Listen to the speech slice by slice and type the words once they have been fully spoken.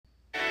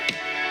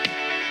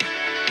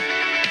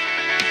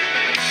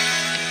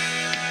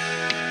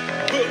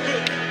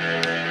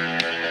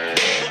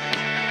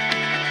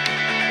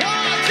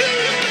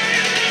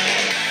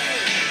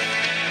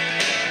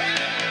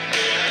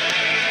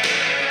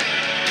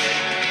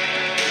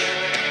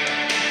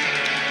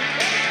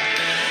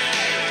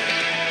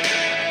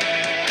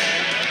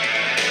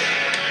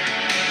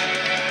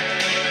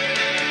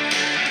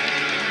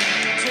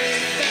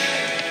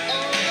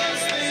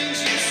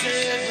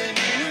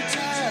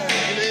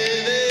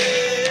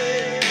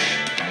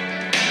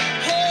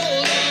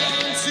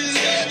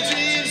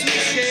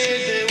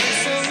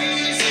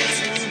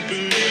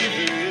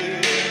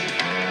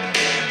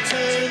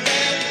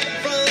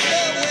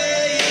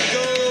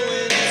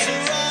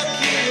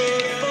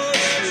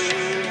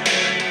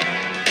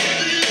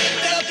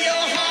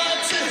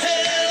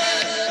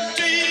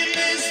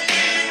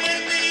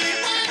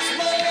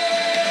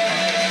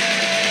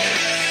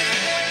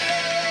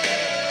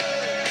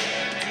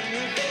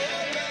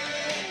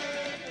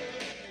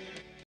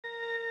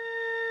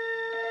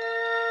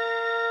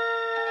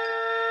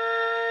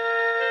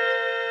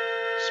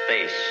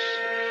space,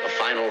 the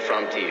final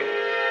frontier.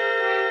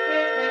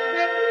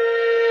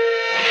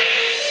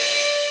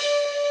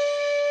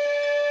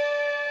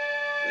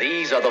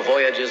 These are the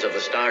voyages of the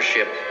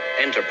starship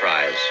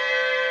Enterprise.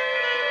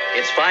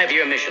 Its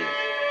 5-year mission: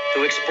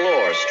 to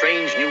explore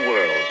strange new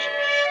worlds,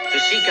 to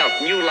seek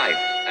out new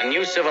life and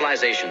new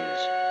civilizations,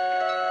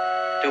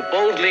 to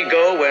boldly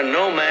go where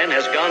no man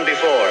has gone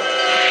before.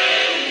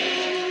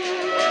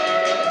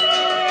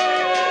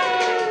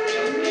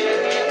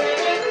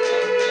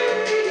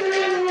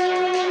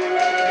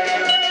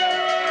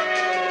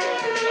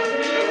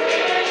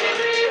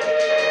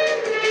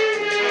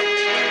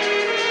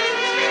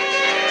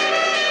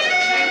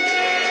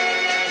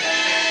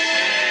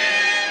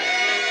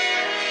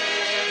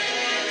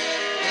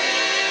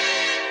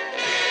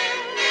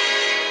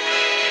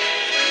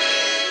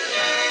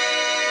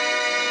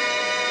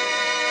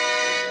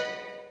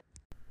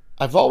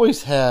 I've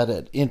always had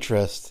an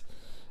interest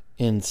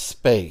in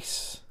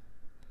space.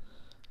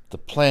 The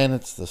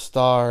planets, the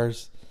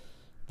stars,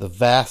 the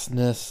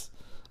vastness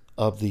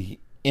of the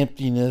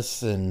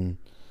emptiness and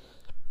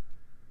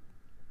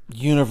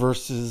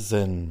universes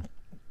and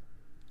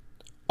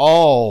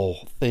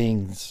all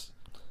things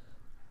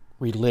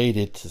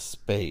related to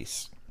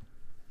space.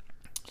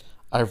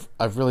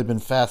 I've really been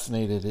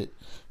fascinated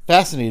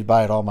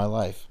by it all my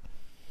life.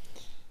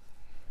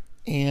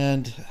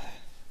 And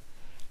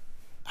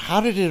how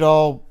did it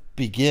all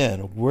begin?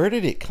 Where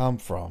did it come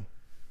from?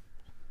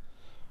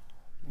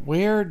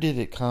 Where did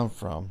it come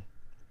from?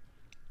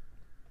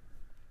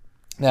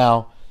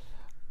 Now,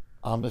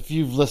 if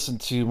you've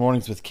listened to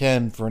Mornings with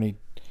Ken for any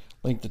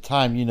length of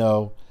time, you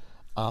know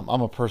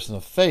I'm a person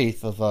of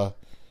faith, of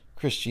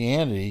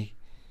Christianity,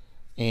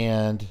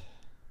 and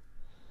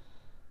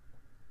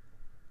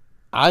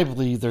I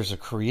believe there's a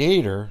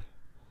creator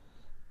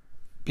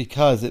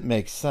because it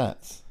makes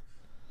sense.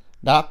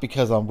 Not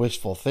because I'm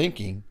wishful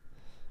thinking,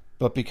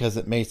 but because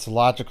it makes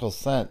logical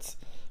sense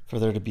for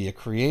there to be a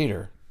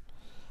creator.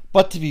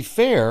 But to be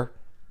fair,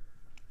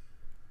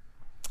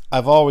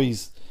 I've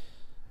always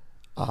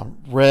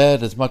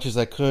read as much as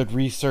I could,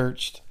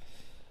 researched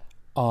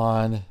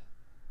on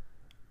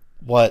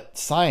what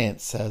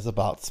science says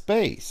about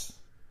space.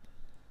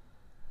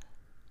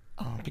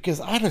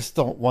 Because I just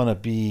don't want to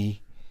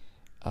be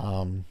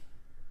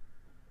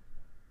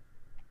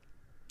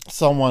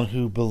someone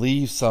who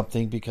believes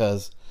something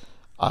because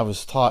I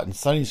was taught in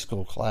Sunday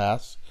school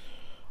class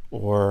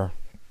or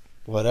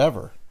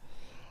whatever.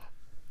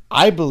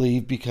 I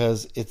believe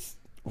because it's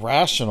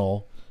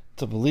rational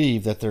to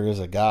believe that there is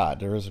a God,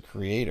 there is a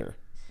creator.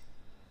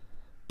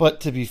 But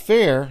to be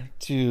fair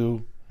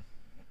to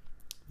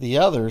the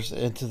others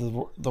and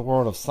to the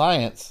world of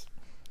science,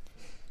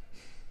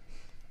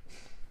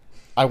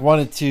 I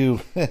wanted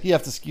to... You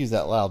have to excuse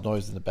that loud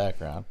noise in the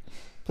background.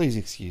 Please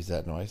excuse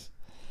that noise.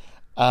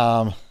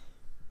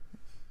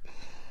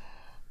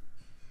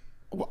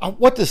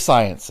 What does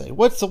science say?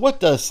 What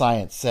does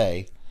science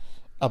say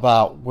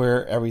about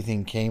where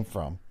everything came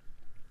from?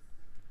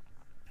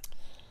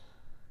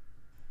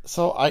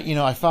 So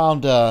I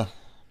found a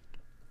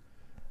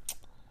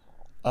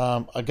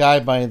guy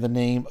by the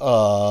name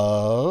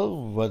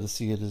of,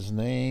 his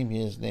name?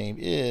 His name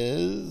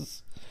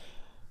is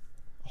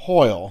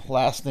Hoyle,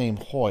 last name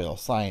Hoyle,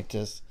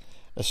 scientist,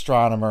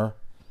 astronomer,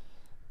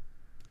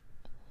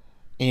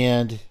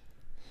 and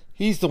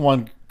he's the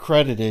one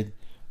credited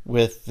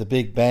with the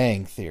Big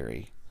Bang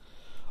Theory.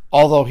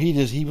 Although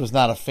he was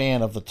not a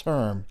fan of the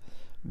term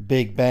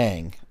Big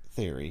Bang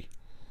Theory.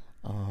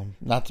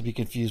 Not to be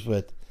confused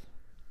with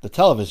the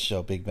television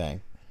show Big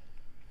Bang.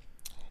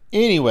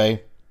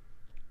 Anyway,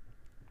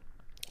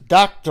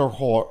 Dr.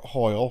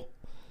 Hoyle,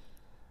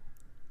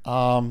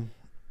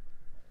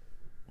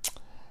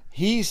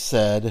 he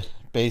said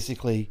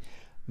basically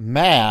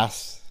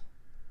mass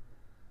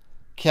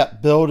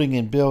kept building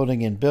and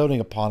building and building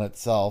upon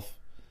itself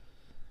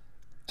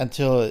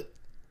until it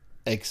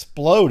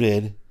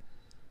exploded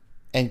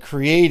and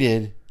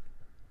created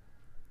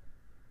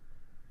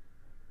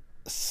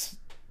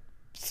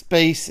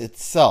space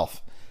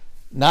itself.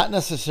 Not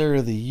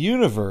necessarily the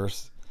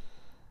universe,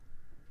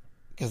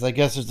 because I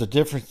guess there's a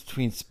difference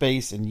between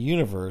space and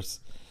universe.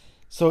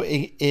 So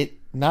it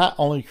not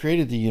only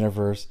created the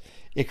universe,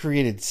 it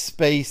created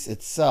space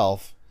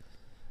itself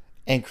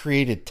and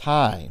created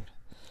time.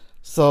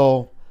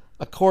 So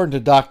according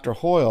to Dr.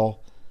 Hoyle,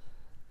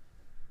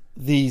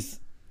 these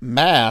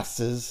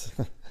mass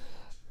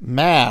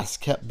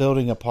kept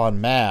building upon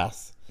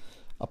mass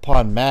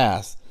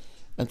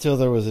until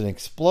there was an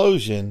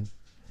explosion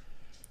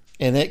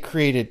and it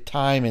created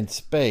time and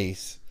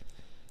space,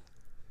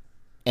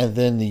 and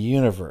then the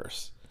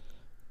universe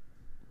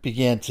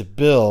began to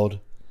build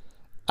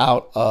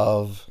out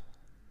of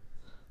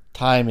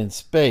time and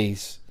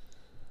space,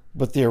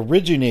 but the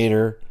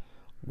originator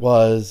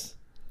was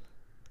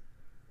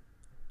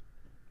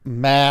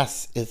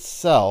mass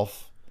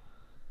itself,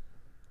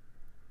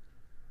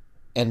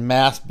 and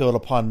mass built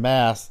upon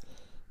mass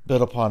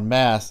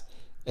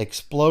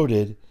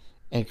exploded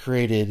and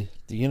created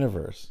the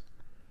universe.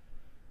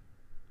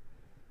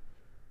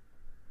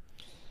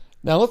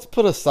 Now let's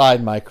put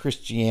aside my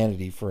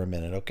Christianity for a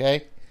minute,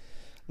 okay?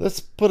 Let's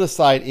put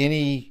aside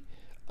any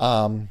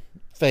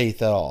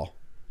faith at all.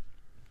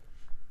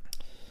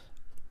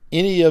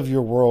 Any of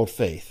your world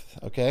faith,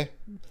 okay?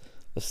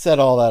 Let's set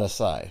all that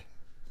aside.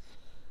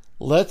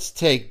 Let's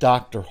take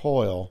Dr.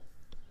 Hoyle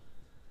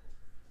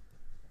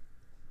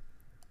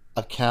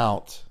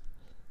account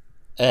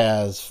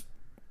as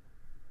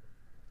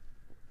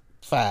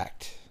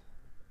fact.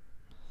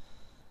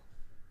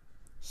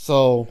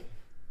 So,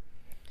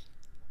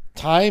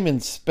 time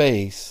and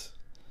space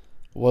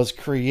was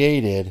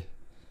created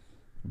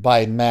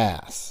by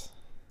mass.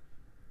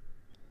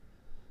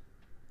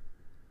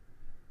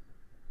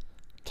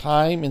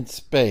 Time and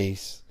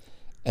space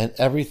and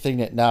everything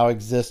that now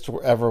exists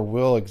or ever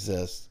will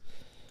exist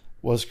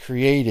was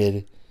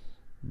created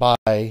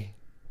by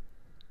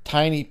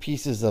tiny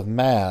pieces of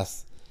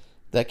mass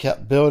that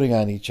kept building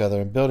on each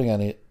other and building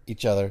on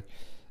each other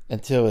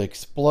until it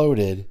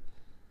exploded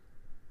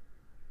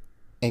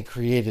and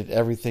created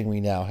everything we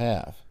now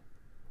have.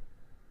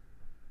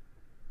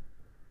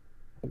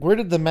 Where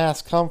did the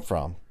mass come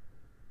from?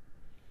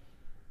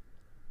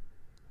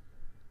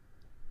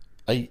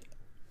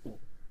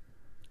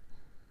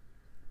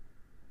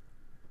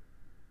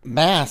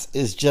 Mass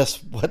is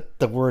just what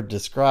the word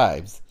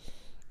describes.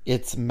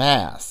 It's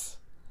mass.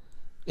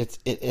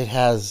 It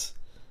has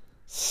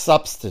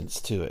substance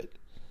to it.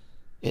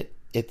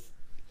 It's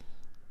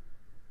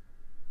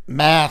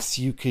mass.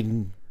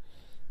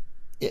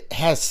 It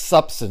has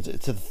substance.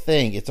 It's a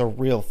thing. It's a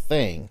real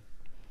thing.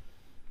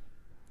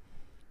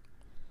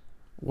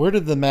 Where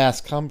did the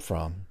mass come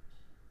from?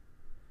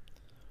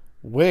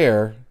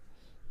 Where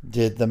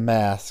did the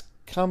mass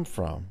come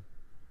from?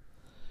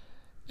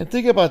 And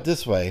think about it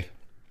this way.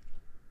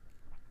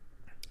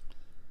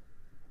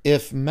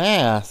 If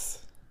mass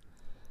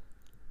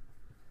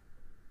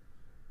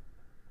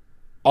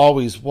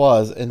always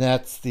was, and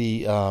that's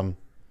the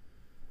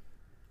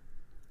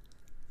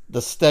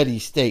steady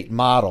state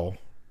model,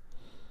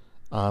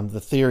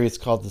 the theory is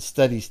called the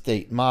steady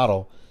state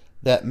model,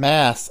 that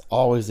mass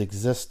always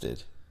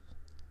existed.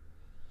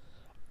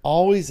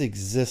 Always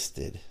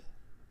existed.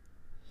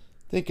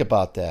 Think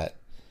about that.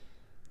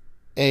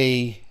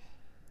 A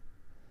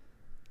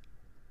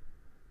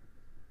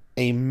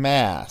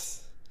mass,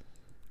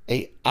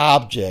 an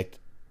object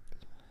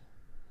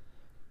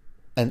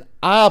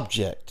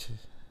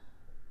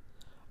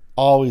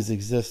always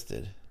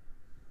existed.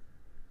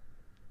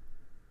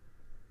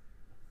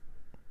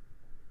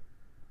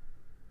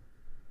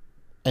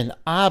 An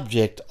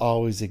object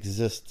always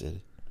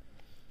existed.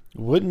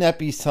 Wouldn't that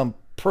be some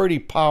pretty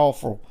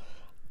powerful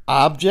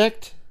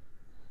object?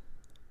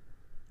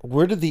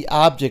 Where did the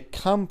object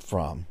come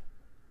from?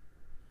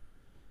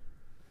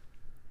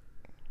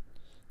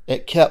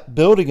 It kept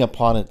building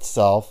upon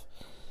itself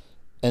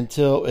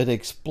until it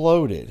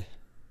exploded.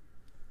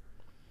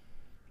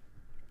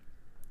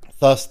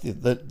 Thus,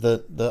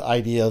 the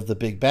idea of the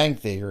Big Bang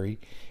Theory.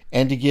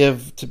 And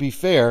to be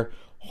fair,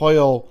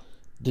 Hoyle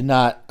did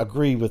not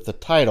agree with the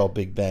title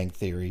Big Bang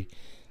Theory,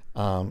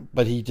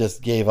 but he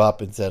just gave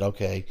up and said,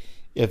 okay,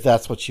 if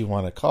that's what you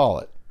want to call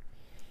it.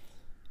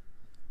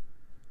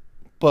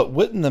 But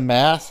wouldn't the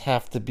mass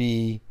have to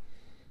be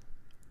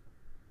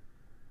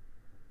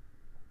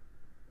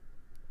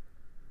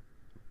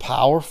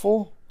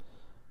powerful?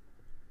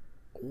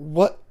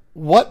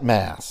 What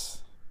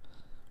mass?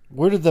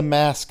 Where did the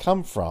mass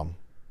come from?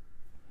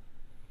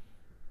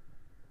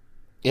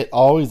 It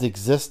always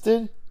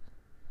existed?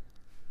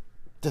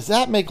 Does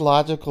that make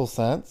logical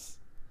sense?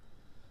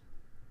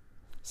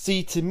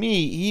 See, to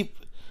me,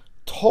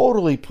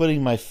 totally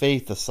putting my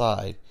faith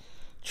aside,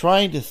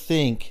 trying to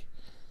think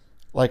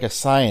like a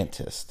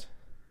scientist,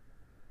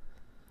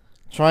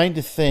 trying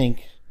to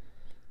think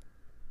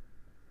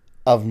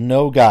of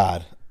no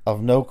God,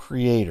 of no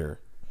creator,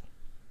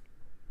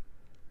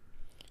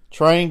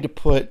 trying to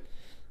put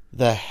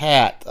the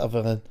hat of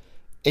an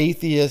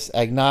atheist,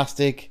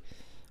 agnostic,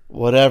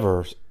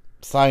 whatever,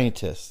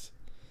 scientist.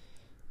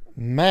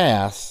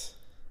 Mass,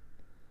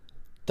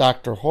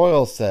 Dr.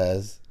 Hoyle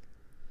says,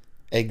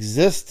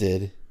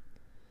 existed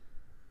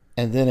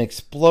and then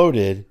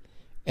exploded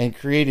and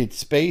created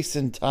space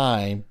and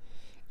time,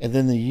 and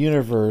then the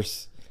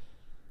universe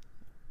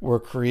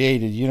was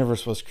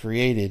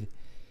created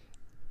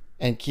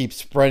and keeps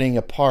spreading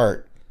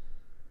apart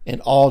in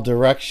all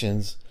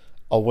directions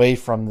away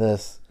from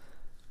this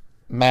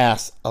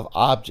mass of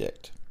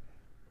object.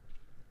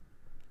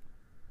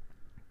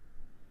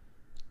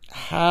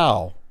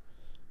 How?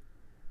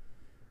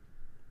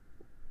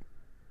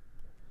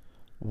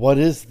 What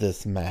is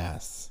this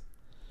mass?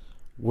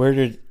 Where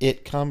did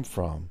it come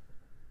from?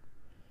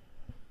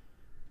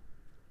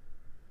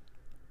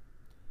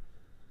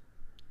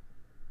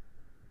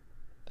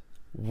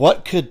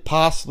 What could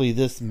possibly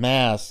this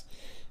mass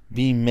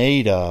be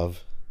made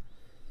of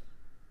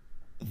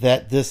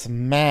that this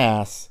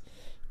mass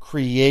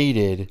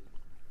created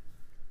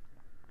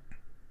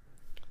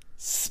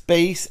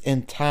space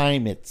and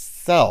time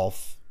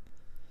itself,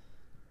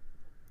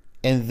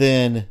 and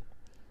then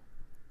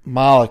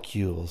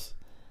molecules,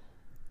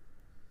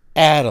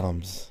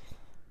 atoms,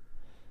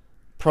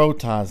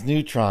 protons,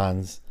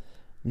 neutrons,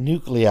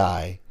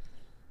 nuclei,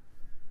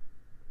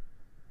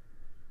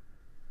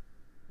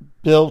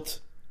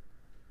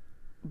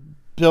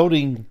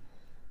 building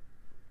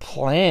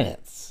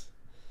planets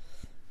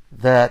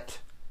that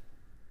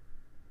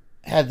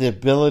had the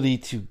ability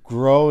to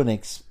grow and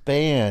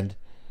expand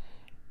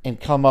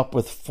and come up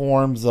with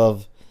forms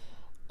of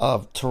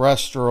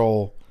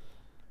terrestrial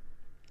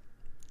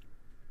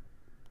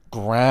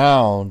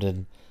ground,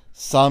 and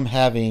some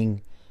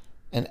having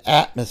an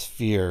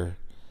atmosphere,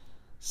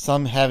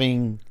 some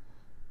having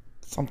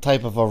some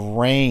type of a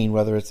rain,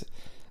 whether it's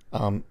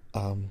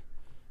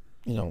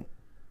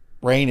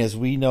rain as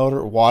we know it,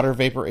 or water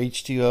vapor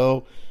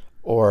H2O,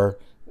 or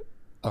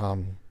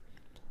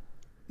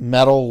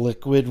metal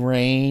liquid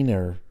rain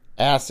or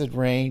acid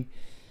rain.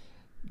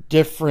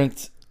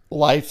 Different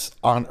lives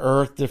on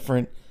Earth,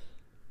 different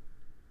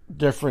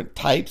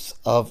types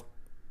of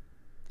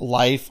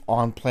life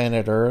on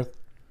planet Earth,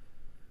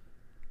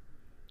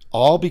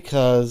 all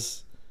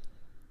because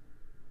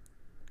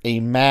a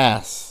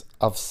mass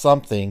of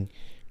something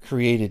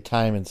created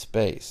time and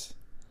space.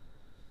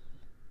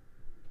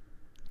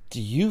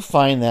 Do you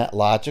find that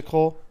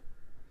logical?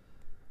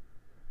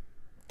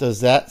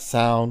 Does that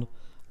sound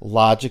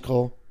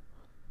logical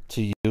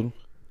to you?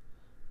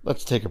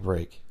 Let's take a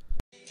break.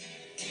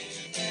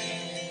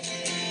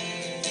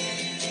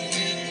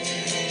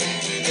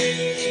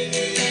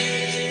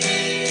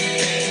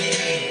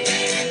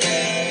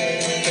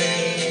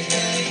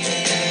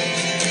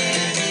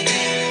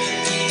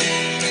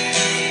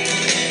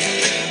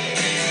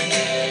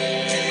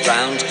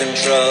 Ground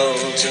control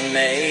to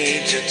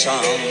Major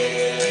Tom.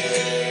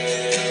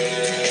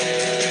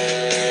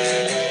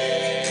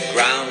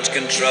 Ground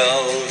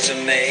control to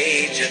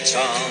Major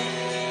Tom.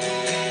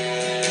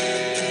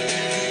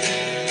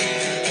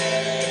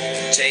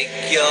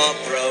 Take your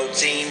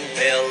protein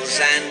pills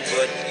and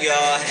put your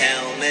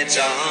helmet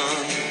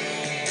on.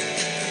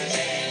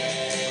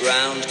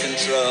 Ground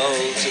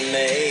control to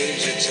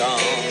Major Tom.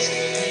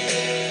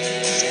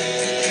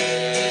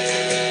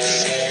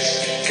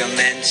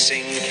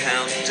 Commencing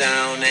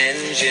countdown,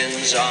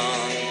 engines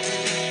on.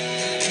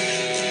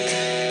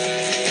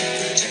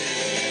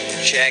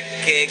 Check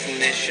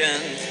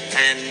ignition,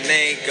 and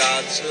may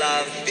God's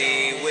love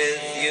be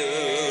with you.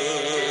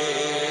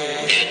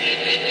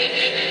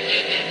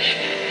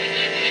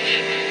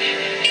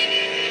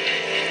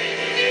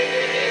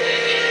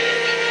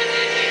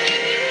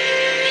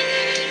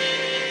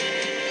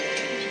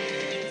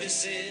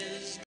 This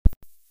is...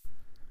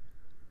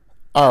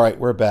 All right,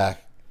 we're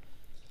back.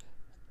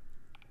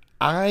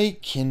 I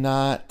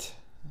cannot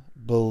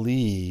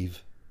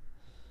believe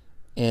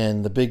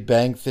in the Big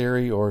Bang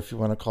Theory, or if you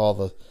want to call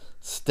the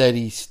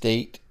steady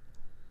state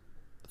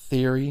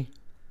theory.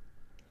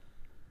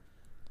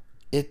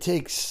 It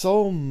takes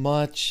so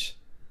much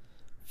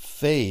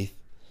faith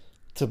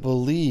to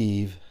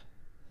believe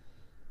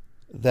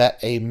that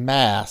a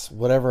mass,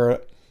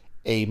 whatever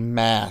a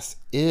mass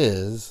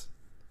is,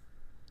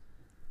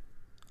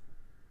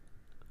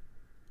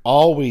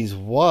 always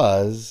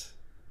was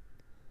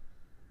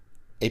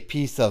a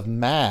piece of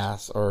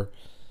mass,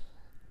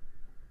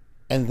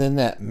 and then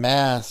that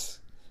mass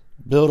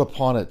built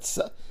upon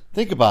itself.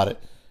 Think about it.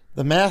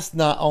 The mass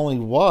not only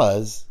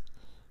was,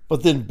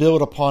 but then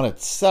built upon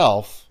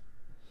itself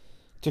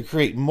to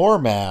create more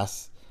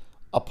mass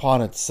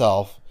upon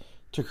itself,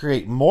 to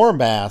create more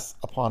mass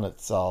upon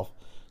itself,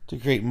 to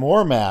create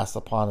more mass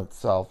upon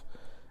itself,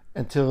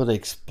 until it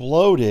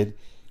exploded,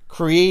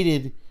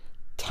 created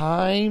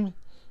time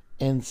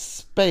and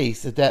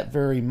space at that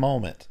very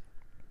moment.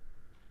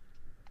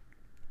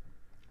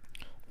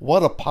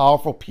 What a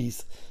powerful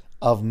piece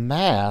of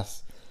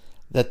mass,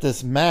 that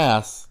this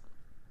mass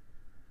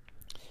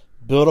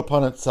built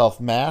upon itself,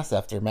 mass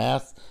after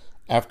mass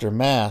after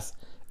mass,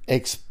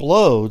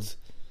 explodes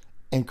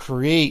and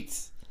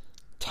creates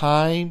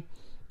time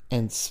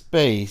and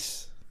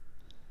space,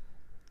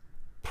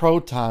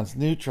 protons,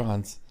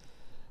 neutrons,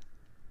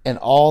 and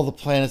all the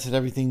planets and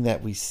everything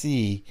that we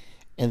see,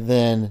 and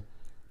then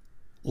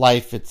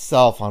life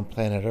itself on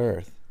planet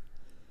Earth.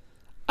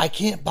 I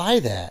can't buy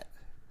that.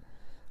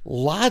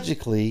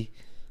 Logically,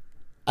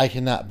 I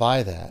cannot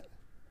buy that.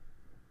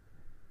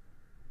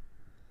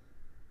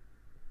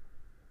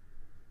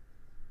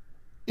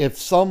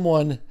 If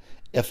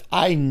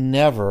I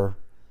never,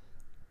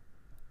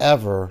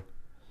 ever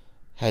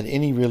had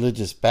any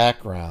religious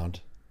background,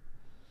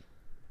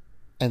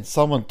 and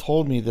someone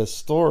told me this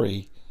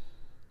story,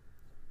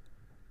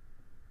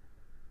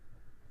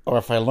 or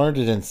if I learned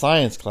it in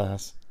science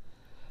class,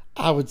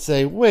 I would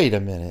say, wait a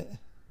minute.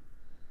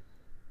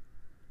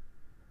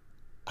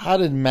 How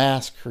did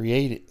mass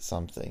create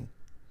something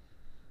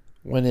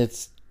when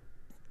it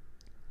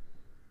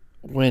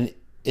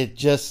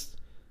just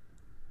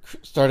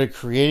started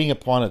creating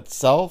upon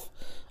itself,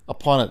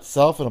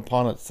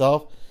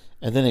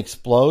 and then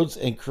explodes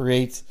and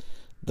creates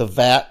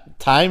the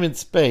time and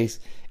space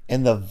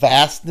and the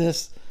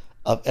vastness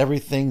of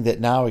everything that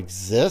now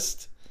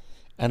exists,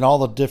 and all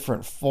the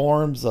different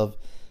forms of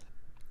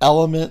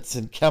elements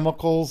and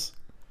chemicals?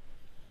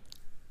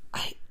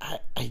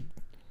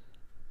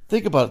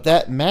 think about it.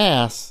 That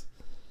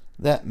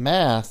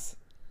mass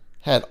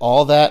had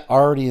all that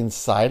already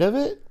inside of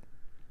it.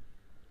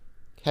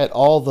 Had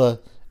all the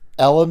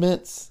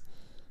elements,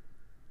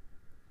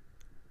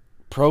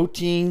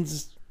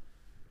 proteins,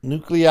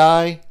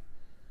 nuclei,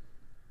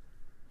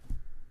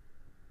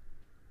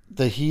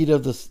 the heat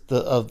of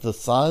the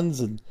suns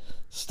and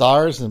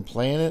stars and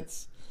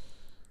planets,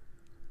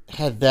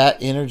 had that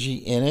energy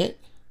in it.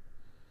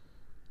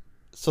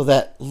 So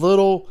that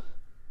little,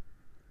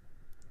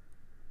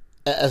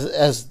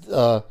 as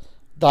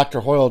Dr.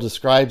 Hoyle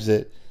describes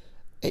it,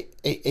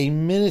 a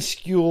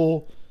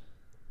minuscule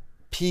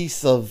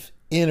piece of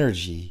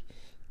energy,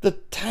 the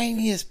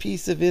tiniest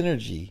piece of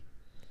energy,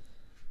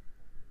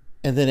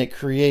 and then it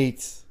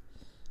creates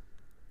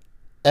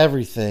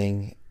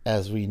everything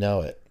as we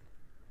know it.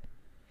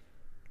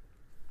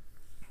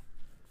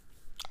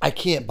 I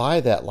can't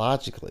buy that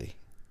logically.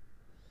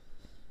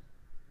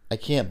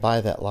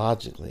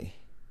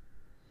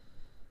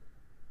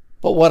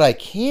 But what I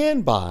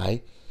can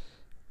buy,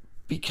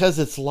 because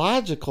it's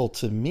logical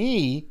to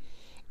me,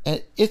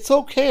 and it's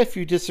okay if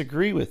you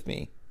disagree with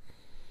me.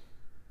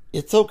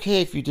 It's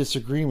okay if you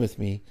disagree with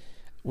me.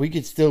 We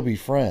could still be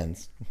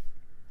friends.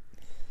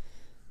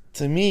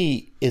 To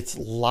me, it's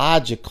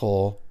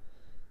logical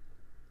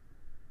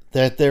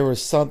that there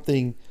was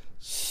something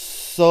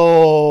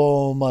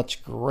so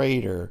much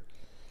greater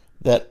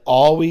that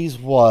always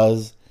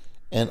was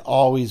and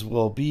always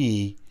will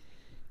be,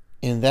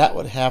 and that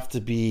would have to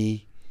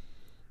be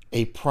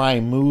a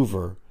prime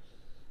mover,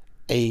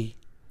 a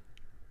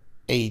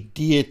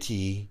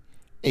deity,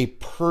 a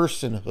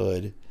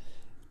personhood,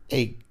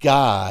 a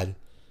God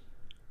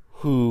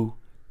who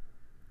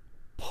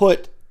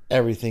put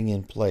everything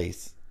in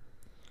place,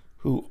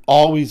 who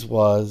always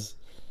was.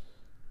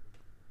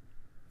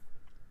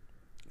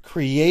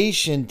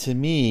 Creation, to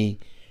me,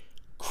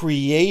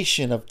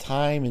 creation of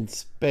time and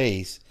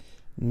space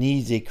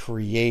needs a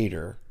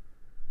creator.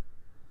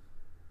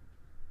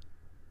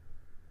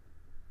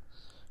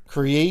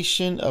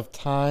 Creation of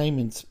time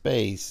and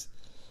space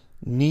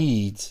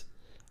needs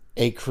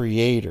a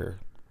creator.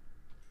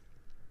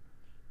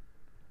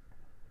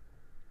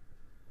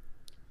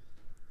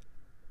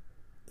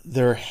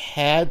 There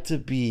had to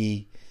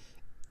be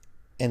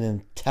an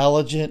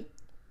intelligent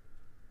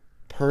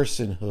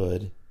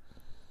personhood,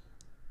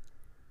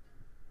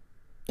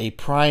 a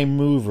prime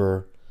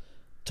mover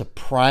to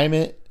prime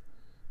it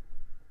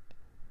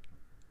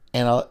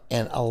and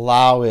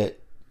allow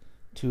it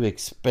to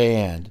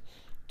expand,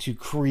 to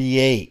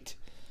create.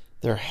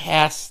 There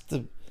has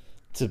to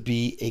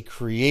be a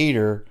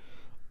creator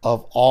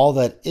of all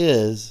that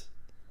is,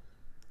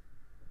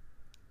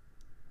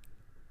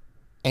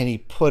 and he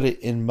put it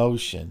in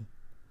motion.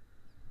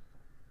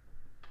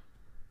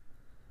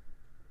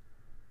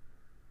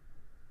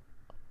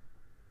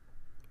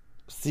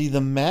 See,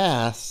 the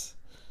mass,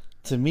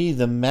 to me,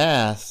 the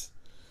mass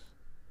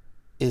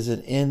is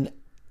an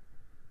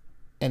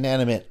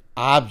inanimate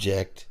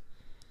object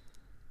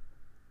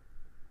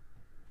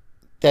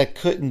that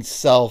couldn't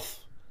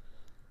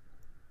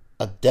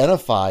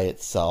self-identify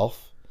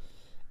itself.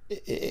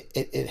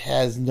 It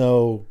has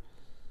no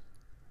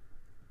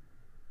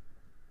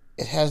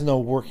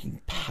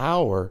working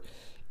power.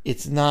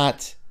 It's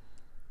not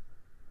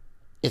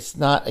a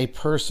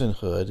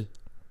personhood.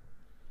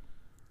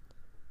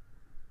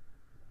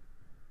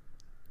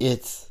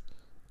 It's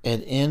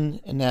an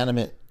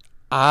inanimate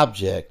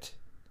object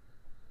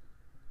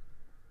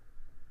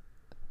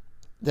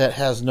that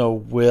has no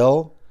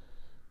will.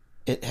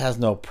 It has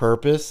no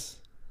purpose.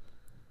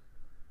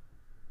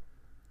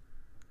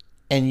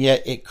 And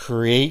yet it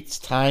creates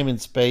time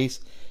and space.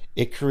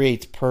 It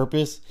creates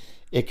purpose.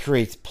 It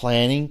creates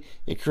planning.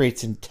 It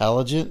creates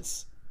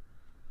intelligence.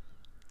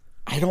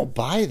 I don't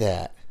buy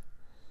that.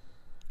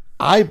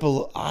 I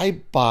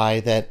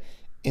buy that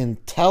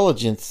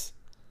intelligence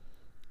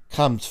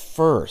comes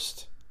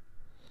first.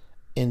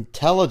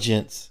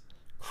 Intelligence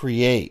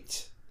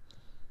creates.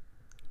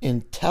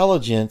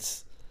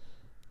 Intelligence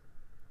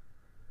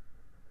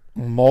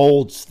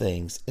molds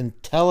things.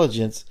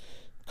 Intelligence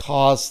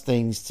causes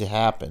things to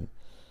happen.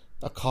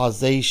 A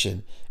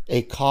causation,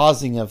 a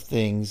causing of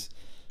things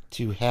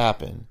to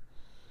happen.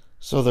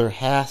 So there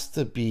has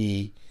to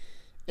be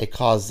a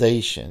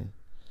causation.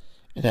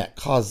 And that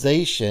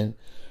causation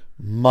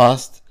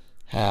must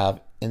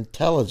have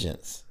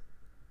intelligence.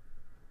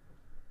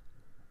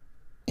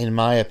 In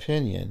my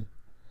opinion,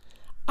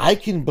 I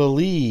can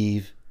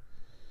believe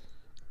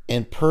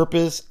in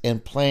purpose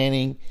and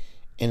planning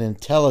and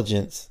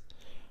intelligence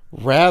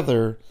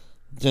rather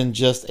than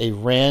just a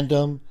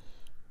random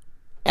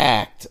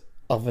act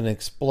of an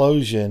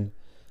explosion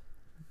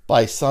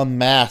by some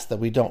mass that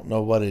we don't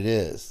know what it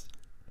is.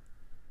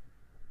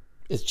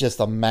 It's just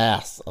a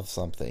mass of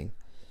something.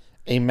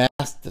 A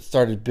mass that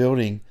started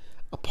building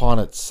upon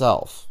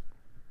itself.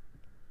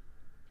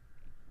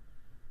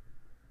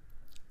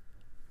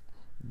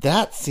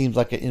 That seems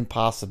like an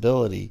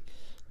impossibility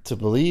to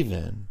believe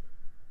in.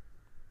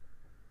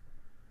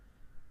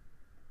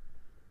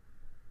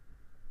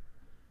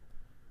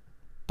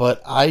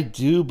 But I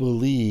do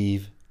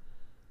believe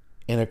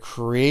and a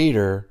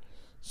creator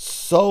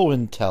so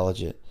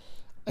intelligent,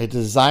 a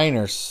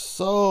designer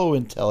so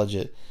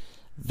intelligent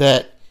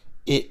that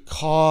it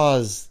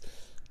caused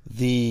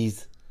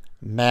these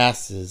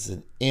masses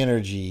and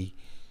energy.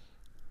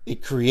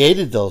 It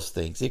created those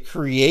things. It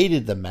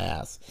created the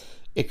mass.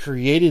 It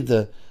created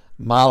the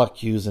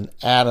molecules and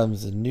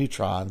atoms and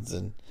neutrons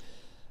and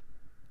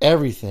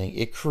everything.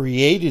 It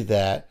created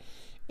that.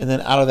 And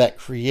then out of that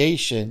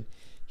creation,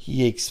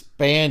 he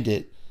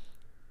expanded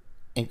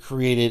and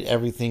created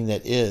everything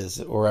that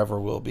is or ever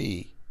will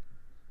be.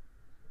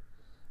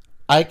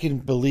 I can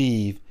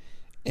believe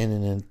in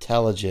an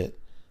intelligent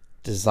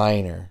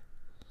designer.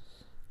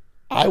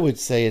 I would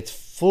say it's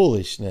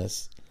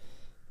foolishness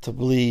to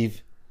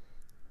believe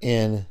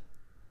in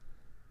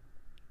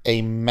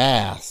a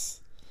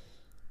mass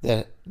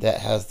that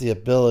has the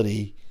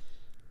ability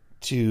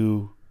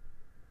to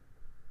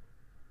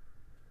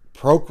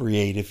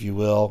procreate, if you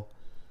will,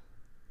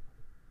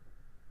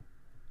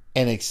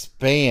 and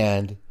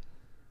expand.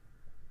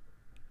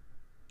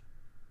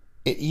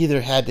 It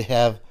either had to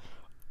have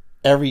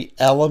every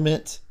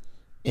element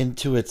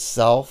into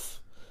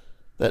itself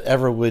that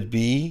ever would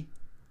be,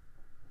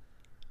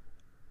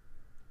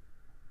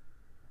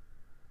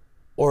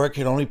 or it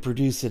could only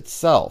produce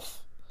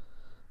itself,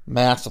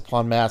 mass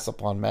upon mass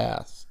upon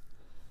mass.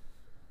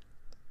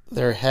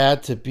 There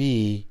had to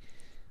be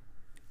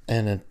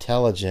an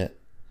intelligent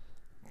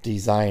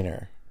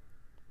designer.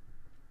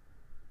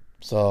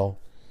 So,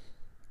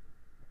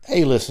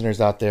 hey, listeners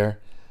out there,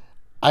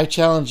 I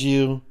challenge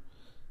you,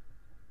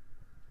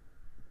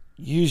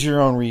 use your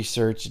own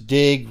research,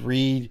 dig,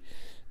 read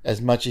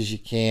as much as you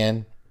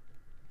can.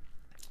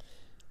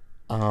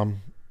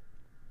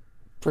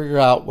 Figure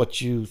out what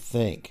you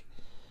think.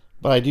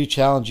 But I do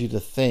challenge you to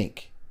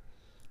think.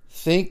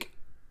 Think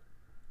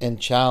and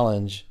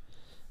challenge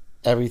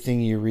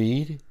everything you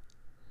read.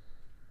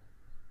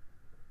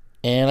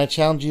 And I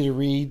challenge you to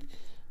read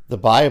the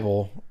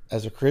Bible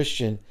as a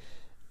Christian.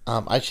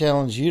 I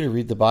challenge you to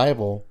read the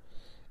Bible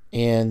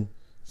and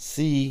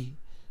see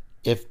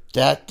if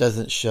that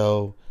doesn't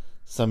show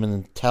some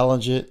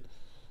intelligence,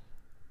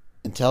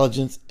 an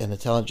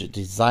intelligent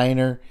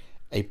designer,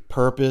 a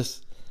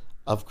purpose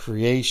of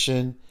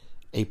creation,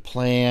 a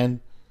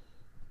plan.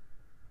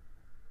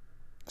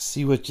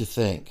 See what you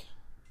think.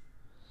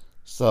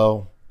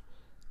 So,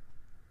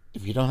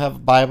 if you don't have a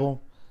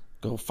Bible,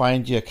 go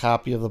find you a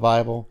copy of the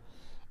Bible.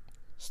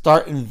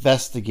 Start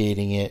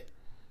investigating it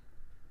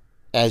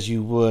as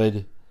you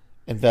would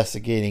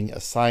investigating a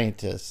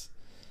scientist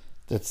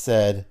that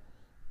said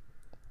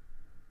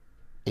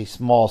a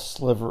small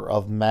sliver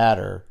of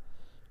matter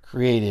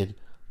created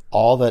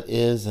all that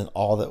is and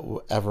all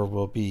that ever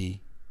will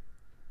be.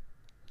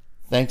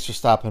 Thanks for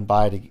stopping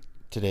by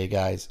today,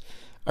 guys.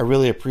 I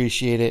really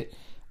appreciate it.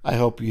 I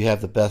hope you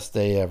have the best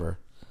day ever.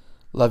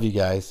 Love you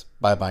guys.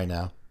 Bye-bye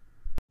now.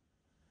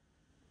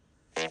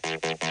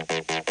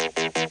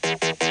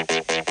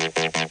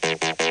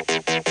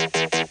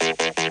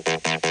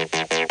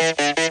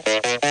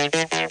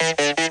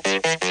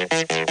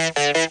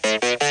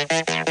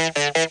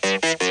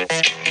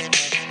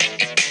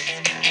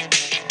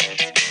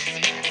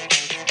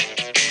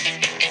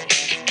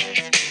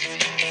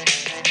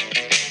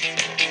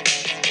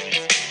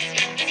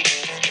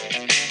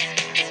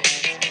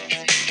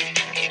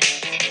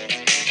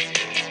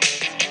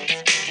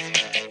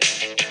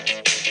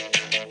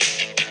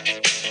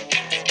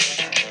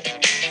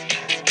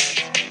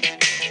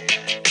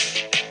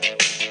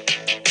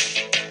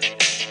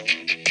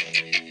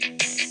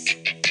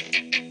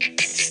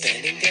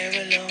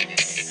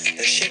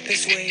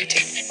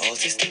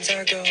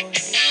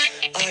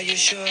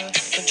 Sure,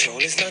 control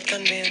is not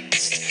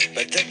convinced,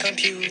 but the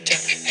computer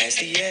has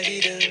the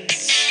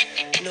evidence.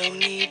 No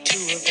need to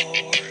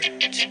abort.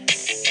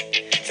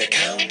 The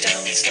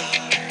countdown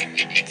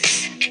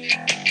starts.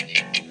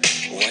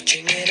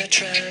 Watching in a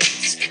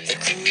trance, the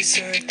crew is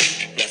certain,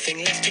 nothing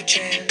left to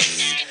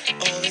chance.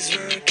 All is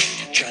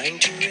working, trying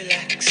to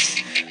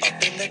relax.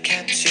 Up in the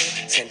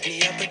capsule, sent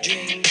me up a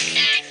drink.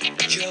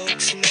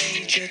 Jokes,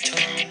 Major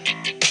Tom.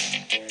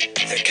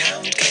 The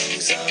count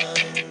goes on.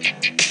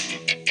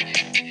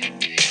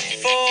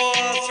 4,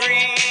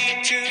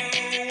 3, 2,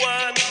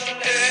 1.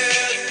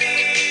 Earth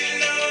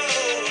below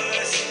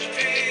us,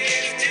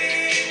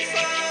 drifting,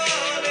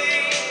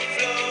 falling,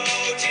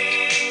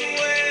 floating,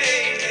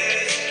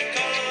 weightless,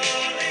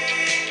 calling,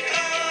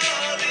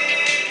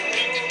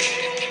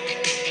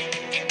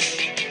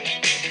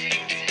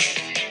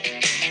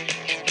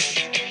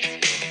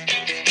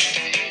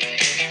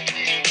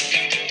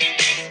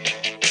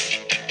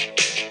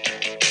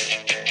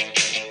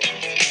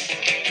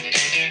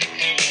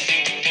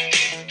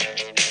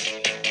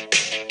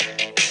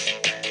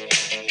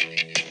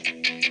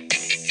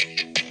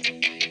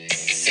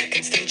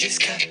 Second stage is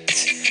cut.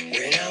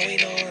 We're now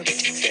in orbit.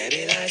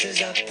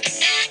 Stabilizers up.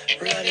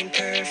 Running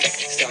perfect.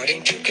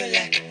 Starting to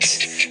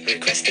collect.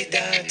 Requested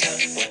data.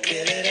 What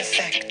will it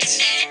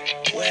affect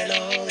when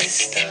all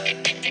is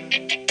done?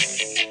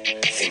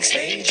 Thinks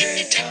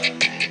Major Tom.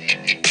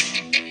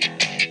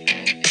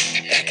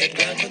 Back at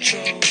ground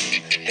control.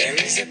 There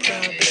is a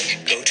problem.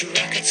 Go to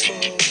rockets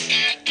full,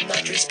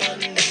 not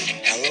responding.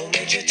 Hello,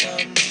 Major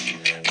Tom.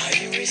 Are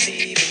you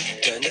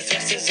receiving? Turn the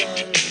thrusters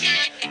on.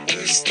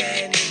 We're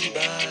standing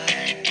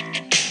by.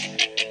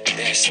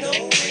 There's no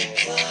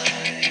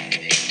reply.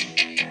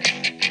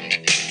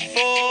 4,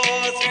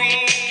 3,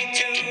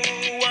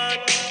 2, 1.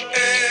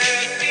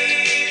 Earth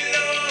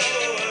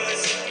below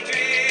us,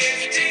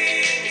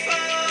 drifting,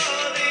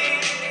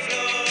 falling,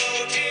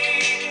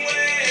 floating,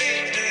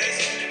 weightless,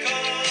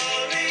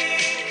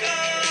 calling,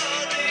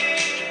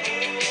 calling.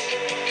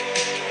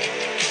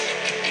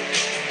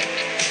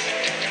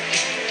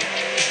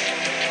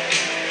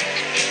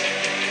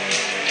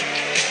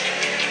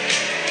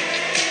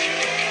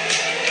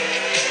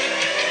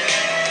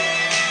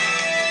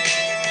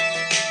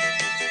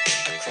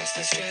 Across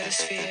the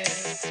stratosphere,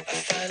 a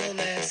final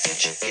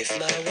message. If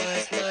my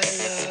wife